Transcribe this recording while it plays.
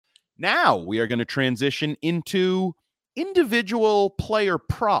Now we are going to transition into individual player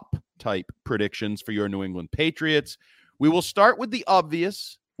prop type predictions for your New England Patriots. We will start with the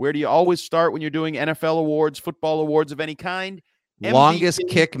obvious. Where do you always start when you're doing NFL awards, football awards of any kind? Longest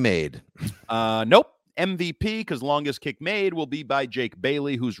kick made. Nope. MVP, because longest kick made will be by Jake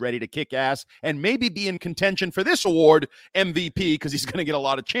Bailey, who's ready to kick ass and maybe be in contention for this award, MVP, because he's going to get a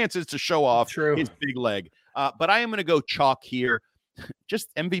lot of chances to show off his big leg. But I am going to go chalk here.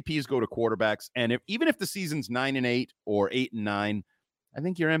 Just MVPs go to quarterbacks, and even if the season's 9-8 or 8-9, I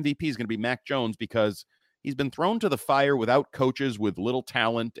think your MVP is going to be Mac Jones, because he's been thrown to the fire without coaches, with little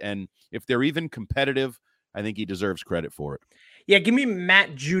talent, and if they're even competitive, I think he deserves credit for it. Yeah, give me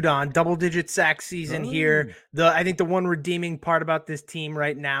Matt Judon, double-digit sack season here. I think the one redeeming part about this team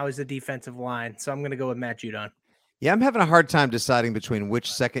right now is the defensive line, so I'm going to go with Matt Judon. Yeah, I'm having a hard time deciding between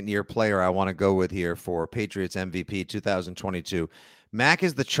which second-year player I want to go with here for Patriots MVP 2022. Mac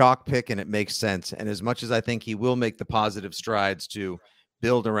is the chalk pick, and it makes sense. And as much as I think he will make the positive strides to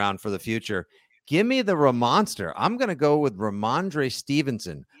build around for the future, give me the Ramonster. I'm going to go with Ramondre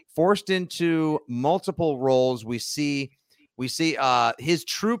Stevenson. Forced into multiple roles, we see his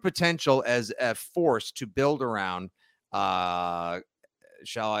true potential as a force to build around. Shall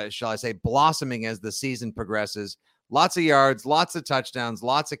I say blossoming as the season progresses? Lots of yards, lots of touchdowns,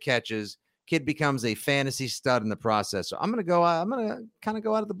 lots of catches. Kid becomes a fantasy stud in the process. So I'm going to kind of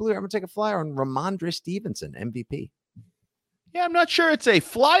go out of the blue. I'm going to take a flyer on Ramondre Stevenson, MVP. Yeah, I'm not sure it's a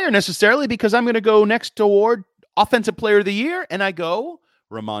flyer necessarily, because I'm going to go next award, Offensive Player of the Year, and I go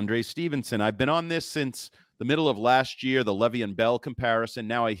Ramondre Stevenson. I've been on this since the middle of last year, the Le'Veon Bell comparison.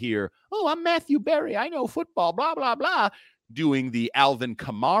 Now I hear, I'm Matthew Berry, I know football, blah, blah, blah, doing the Alvin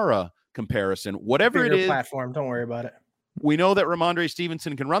Kamara comparison. Whatever it is, platform, don't worry about it. We know that Ramondre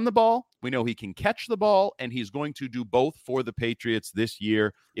Stevenson can run the ball. We know he can catch the ball, and he's going to do both for the Patriots this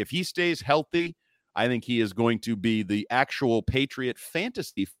year. If he stays healthy, I think he is going to be the actual Patriot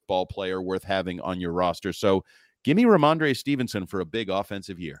fantasy football player worth having on your roster. So give me Ramondre Stevenson for a big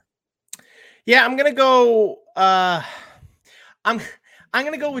offensive year. Yeah, I'm gonna go. I'm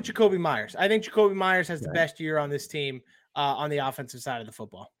gonna go with Jacoby Myers. I think Jacoby Myers has the best year on this team on the offensive side of the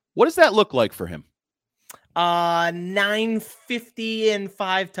football. What does that look like for him? 950 and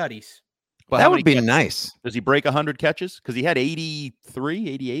 5 tutties. Well, that would be nice. Does he break 100 catches? Because he had 83,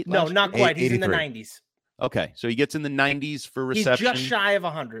 88. No, not quite. He's in the 90s. Okay, so he gets in the 90s for reception. He's just shy of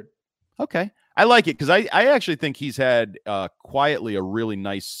 100. Okay. I like it, because I actually think he's had quietly a really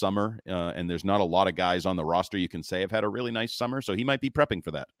nice summer, and there's not a lot of guys on the roster you can say have had a really nice summer, so he might be prepping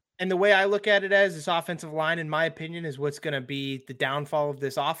for that. And the way I look at it as this offensive line, in my opinion, is what's going to be the downfall of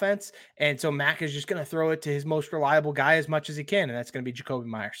this offense. And so Mac is just going to throw it to his most reliable guy as much as he can, and that's going to be Jacoby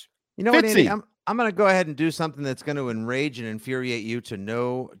Myers. You know what, Andy? I'm going to go ahead and do something that's going to enrage and infuriate you to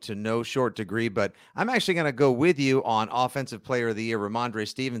no short degree, but I'm actually going to go with you on Offensive Player of the Year, Ramondre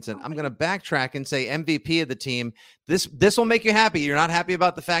Stevenson. I'm going to backtrack and say MVP of the team. This will make you happy. You're not happy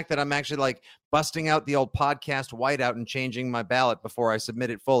about the fact that I'm actually like busting out the old podcast whiteout and changing my ballot before I submit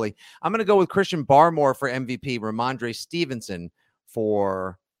it fully. I'm going to go with Christian Barmore for MVP, Ramondre Stevenson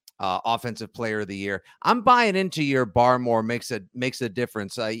for Offensive Player of the Year. I'm buying into your Barmore makes a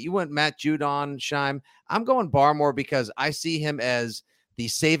difference. You went Matt Judon, Scheim. I'm going Barmore because I see him as the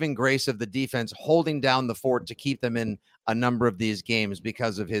saving grace of the defense, holding down the fort to keep them in a number of these games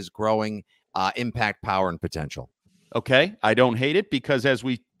because of his growing impact, power, and potential. Okay, I don't hate it, because as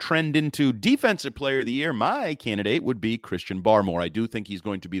we trend into Defensive Player of the Year, my candidate would be Christian Barmore. I do think he's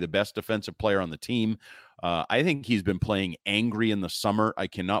going to be the best defensive player on the team. I think he's been playing angry in the summer. I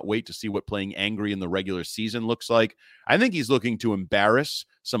cannot wait to see what playing angry in the regular season looks like. I think he's looking to embarrass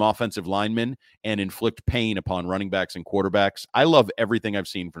some offensive linemen and inflict pain upon running backs and quarterbacks. I love everything I've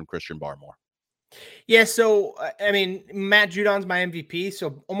seen from Christian Barmore. Yeah, so, I mean, Matt Judon's my MVP,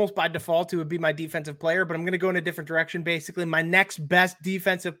 so almost by default, he would be my defensive player, but I'm going to go in a different direction, basically. My next best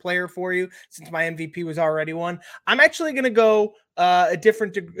defensive player for you, since my MVP was already one, I'm actually going to go a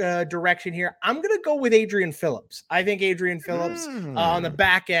different direction here. I'm going to go with Adrian Phillips. I think Adrian Phillips on the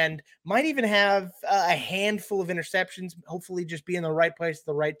back end might even have a handful of interceptions, hopefully just be in the right place at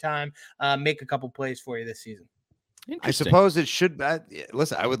the right time, make a couple plays for you this season. I suppose it should.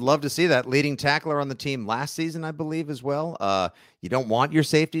 Listen, I would love to see that leading tackler on the team last season, I believe, as well. You don't want your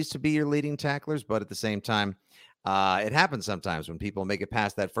safeties to be your leading tacklers, but at the same time, it happens sometimes when people make it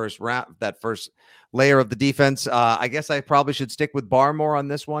past that first round, that first layer of the defense. I guess I probably should stick with Barmore on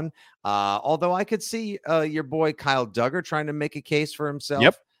this one. Although I could see your boy Kyle Duggar trying to make a case for himself.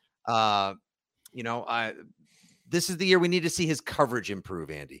 Yep. This is the year we need to see his coverage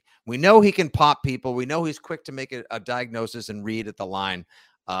improve, Andy. We know he can pop people. We know he's quick to make a diagnosis and read at the line.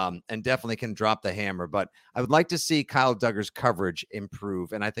 and definitely can drop the hammer. But I would like to see Kyle Duggar's coverage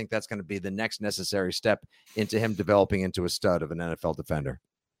improve, and I think that's going to be the next necessary step into him developing into a stud of an NFL defender.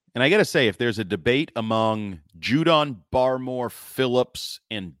 And I got to say, if there's a debate among Judon, Barmore, Phillips,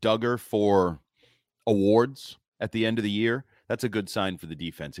 and Duggar for awards at the end of the year, that's a good sign for the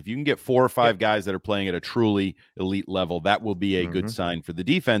defense. If you can get 4 or 5 guys that are playing at a truly elite level, that will be a good sign for the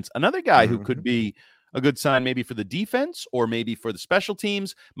defense. Another guy who could be a good sign maybe for the defense or maybe for the special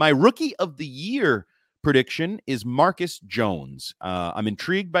teams, my rookie of the year prediction is Marcus Jones. I'm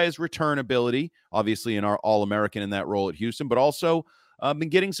intrigued by his return ability, obviously in our All-American in that role at Houston, but also been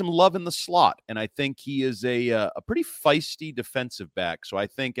getting some love in the slot, and I think he is a pretty feisty defensive back. So I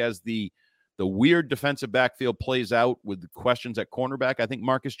think as the weird defensive backfield plays out with questions at cornerback, I think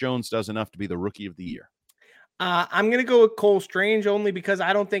Marcus Jones does enough to be the rookie of the year. I'm going to go with Cole Strange only because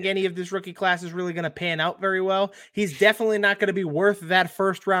I don't think any of this rookie class is really going to pan out very well. He's definitely not going to be worth that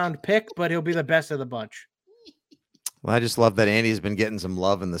first-round pick, but he'll be the best of the bunch. Well, I just love that Andy's been getting some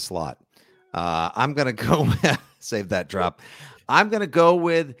love in the slot. I'm going to go save that drop. I'm going to go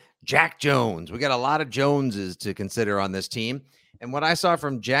with Jack Jones. We got a lot of Joneses to consider on this team. And what I saw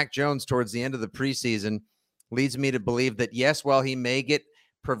from Jack Jones towards the end of the preseason leads me to believe that, yes, while he may get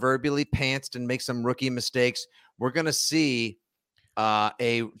proverbially pantsed and make some rookie mistakes, we're going to see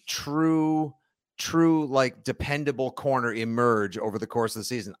a true, like dependable corner emerge over the course of the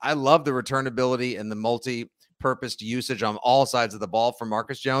season. I love the return ability and the multi-purpose usage on all sides of the ball for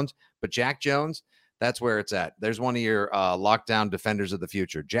Marcus Jones, but Jack Jones, that's where it's at. There's one of your lockdown defenders of the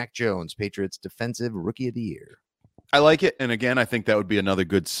future. Jack Jones, Patriots Defensive Rookie of the Year. I like it. And again, I think that would be another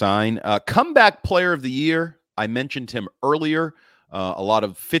good sign. Comeback Player of the Year. I mentioned him earlier. A lot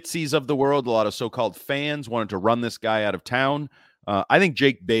of Fitzies of the world, a lot of so-called fans wanted to run this guy out of town. I think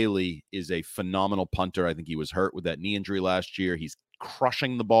Jake Bailey is a phenomenal punter. I think he was hurt with that knee injury last year. He's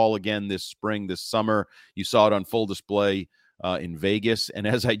crushing the ball again this spring, this summer. You saw it on full display in Vegas. And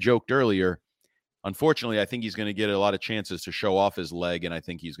as I joked earlier, unfortunately, I think he's going to get a lot of chances to show off his leg, and I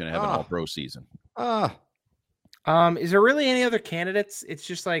think he's going to have an all-pro season. Is there really any other candidates? It's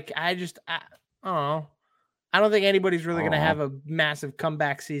just like, I don't know. I don't think anybody's really going to have a massive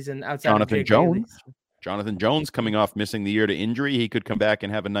comeback season outside Jonathan of Jake Jones. Bailey. Jonathan Jones coming off missing the year to injury. He could come back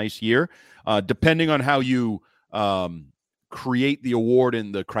and have a nice year. Depending on how you create the award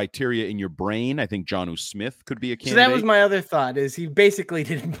and the criteria in your brain, I think Jonnu Smith could be a candidate. So that was my other thought, is he basically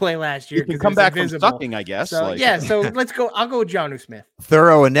didn't play last year. He can come back from sucking, I guess. So, so let's go. I'll go with Jonnu Smith.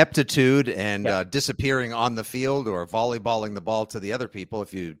 Thorough ineptitude and disappearing on the field or volleyballing the ball to the other people.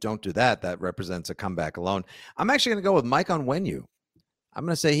 If you don't do that, that represents a comeback alone. I'm actually going to go with Mike Onwenu. I'm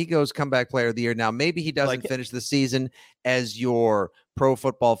going to say he goes comeback player of the year. Now, maybe he doesn't finish the season as your pro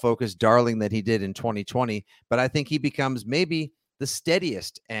football focused darling that he did in 2020, but I think he becomes maybe the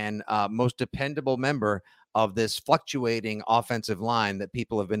steadiest and most dependable member of this fluctuating offensive line that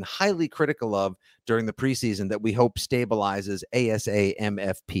people have been highly critical of during the preseason that we hope stabilizes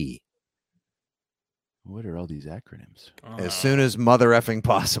ASAMFP. What are all these acronyms? As soon as mother effing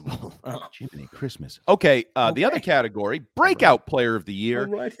possible. Jiminy Christmas. Okay, the other category, breakout player of the year.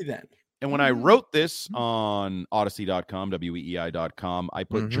 Alrighty then. And when I wrote this on Odyssey.com, WEEI.com, I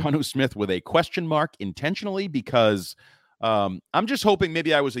put Jonnu Smith with a question mark intentionally because I'm just hoping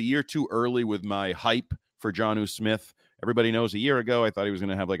maybe I was a year too early with my hype for Jonnu Smith. Everybody knows a year ago I thought he was going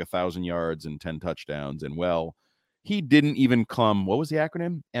to have like 1,000 yards and 10 touchdowns, and well, he didn't even come, what was the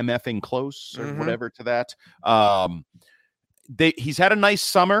acronym? MFing close or whatever to that. He's had a nice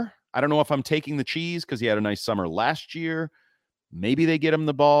summer. I don't know if I'm taking the cheese because he had a nice summer last year. Maybe they get him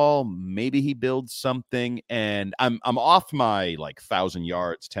the ball. Maybe he builds something. And I'm off my 1,000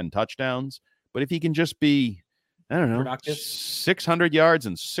 yards, 10 touchdowns. But if he can just be, I don't know, productive. 600 yards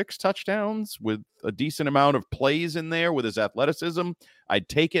and 6 touchdowns with a decent amount of plays in there with his athleticism, I'd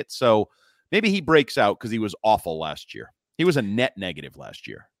take it. So maybe he breaks out because he was awful last year. He was a net negative last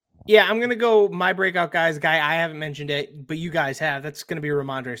year. Yeah, I'm going to go my breakout guy. I haven't mentioned it, but you guys have. That's going to be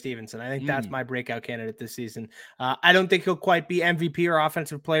Ramondre Stevenson. I think that's my breakout candidate this season. I don't think he'll quite be MVP or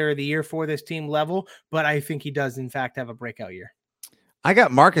Offensive Player of the Year for this team level, but I think he does, in fact, have a breakout year. I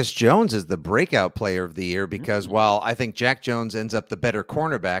got Marcus Jones as the breakout player of the year because while I think Jack Jones ends up the better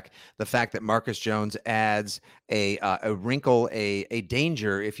cornerback, the fact that Marcus Jones adds a wrinkle, a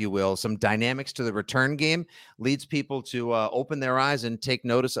danger, if you will, some dynamics to the return game leads people to open their eyes and take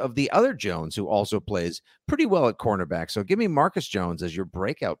notice of the other Jones who also plays pretty well at cornerback. So give me Marcus Jones as your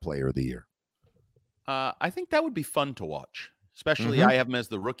breakout player of the year. I think that would be fun to watch. Especially I have him as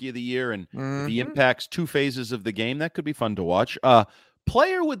the rookie of the year, and if he impacts 2 phases of the game, that could be fun to watch.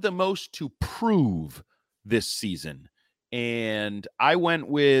 Player with the most to prove this season. And I went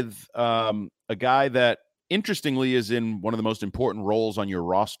with a guy that, interestingly, is in one of the most important roles on your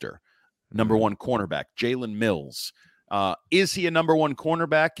roster. Number one cornerback, Jalen Mills. Is he a number one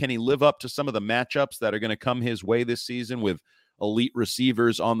cornerback? Can he live up to some of the matchups that are going to come his way this season with elite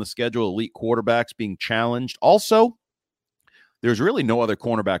receivers on the schedule, elite quarterbacks being challenged? Also, there's really no other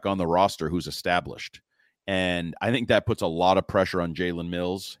cornerback on the roster who's established. And I think that puts a lot of pressure on Jalen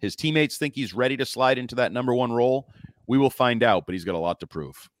Mills. His teammates think he's ready to slide into that number one role. We will find out, but he's got a lot to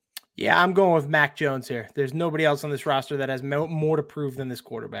prove. Yeah, I'm going with Mac Jones here. There's nobody else on this roster that has more to prove than this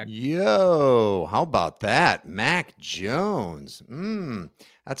quarterback. Yo, how about that? Mac Jones.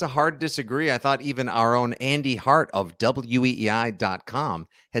 That's a hard disagree. I thought even our own Andy Hart of weei.com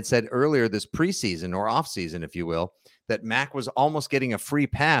had said earlier this preseason or offseason, if you will, that Mac was almost getting a free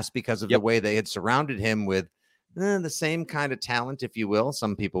pass because of the way they had surrounded him with the same kind of talent, if you will.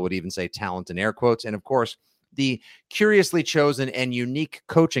 Some people would even say talent in air quotes. And of course, the curiously chosen and unique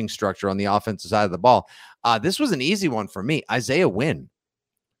coaching structure on the offensive side of the ball. This was an easy one for me. Isaiah Wynn,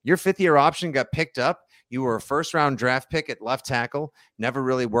 your fifth-year option got picked up. You were a first-round draft pick at left tackle. Never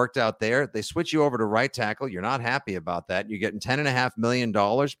really worked out there. They switch you over to right tackle. You're not happy about that. You're getting $10.5 million.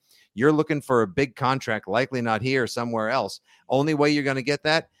 You're looking for a big contract, likely not here, somewhere else. Only way you're going to get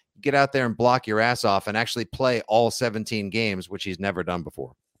that, get out there and block your ass off and actually play all 17 games, which he's never done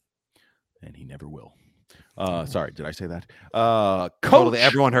before. And he never will. Sorry, did I say that? Coach, totally,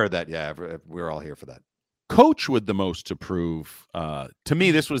 everyone heard that. Yeah, we're all here for that. Coach with the most to prove. To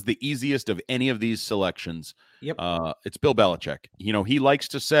me, this was the easiest of any of these selections. Yep. It's Bill Belichick. You know, he likes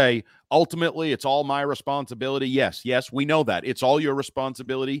to say, ultimately, it's all my responsibility. Yes, we know that. It's all your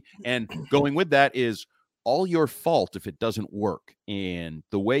responsibility. And going with that is all your fault if it doesn't work. And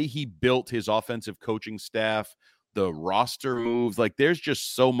the way he built his offensive coaching staff, the roster moves, like there's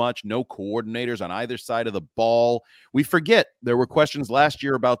just so much, no coordinators on either side of the ball. We forget there were questions last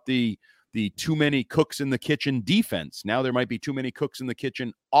year about the too many cooks in the kitchen defense. Now there might be too many cooks in the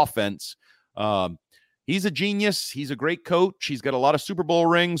kitchen offense. He's a genius. He's a great coach. He's got a lot of Super Bowl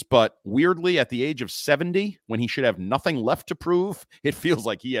rings, but weirdly at the age of 70, when he should have nothing left to prove, it feels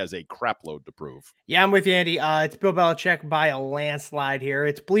like he has a crap load to prove. Yeah, I'm with you, Andy. It's Bill Belichick by a landslide here.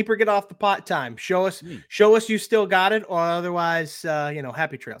 It's bleeper get off the pot time. Show us you still got it, or otherwise,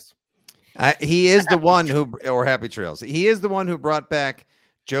 happy trails. He is the one or happy trails. He is the one who brought back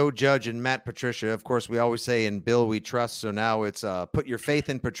Joe Judge and Matt Patricia. Of course, we always say in Bill we trust. So now it's put your faith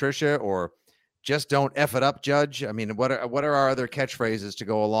in Patricia, or just don't F it up, Judge. I mean, what are our other catchphrases to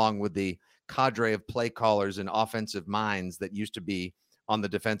go along with the cadre of play callers and offensive minds that used to be on the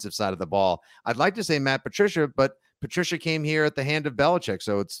defensive side of the ball? I'd like to say Matt Patricia, but Patricia came here at the hand of Belichick.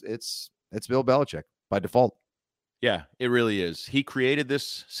 So it's Bill Belichick by default. Yeah, it really is. He created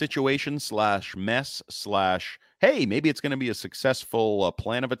this situation /mess / hey, maybe it's going to be a successful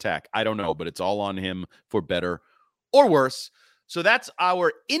plan of attack. I don't know, but it's all on him for better or worse. So that's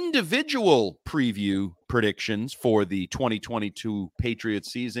our individual preview predictions for the 2022 Patriots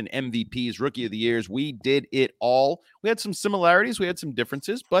season. MVPs, Rookie of the Years. We did it all. We had some similarities. We had some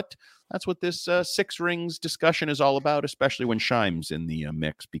differences, but that's what this Six Rings discussion is all about, especially when Scheim's in the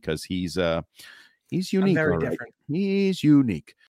mix, because he's unique. Very different. He's unique.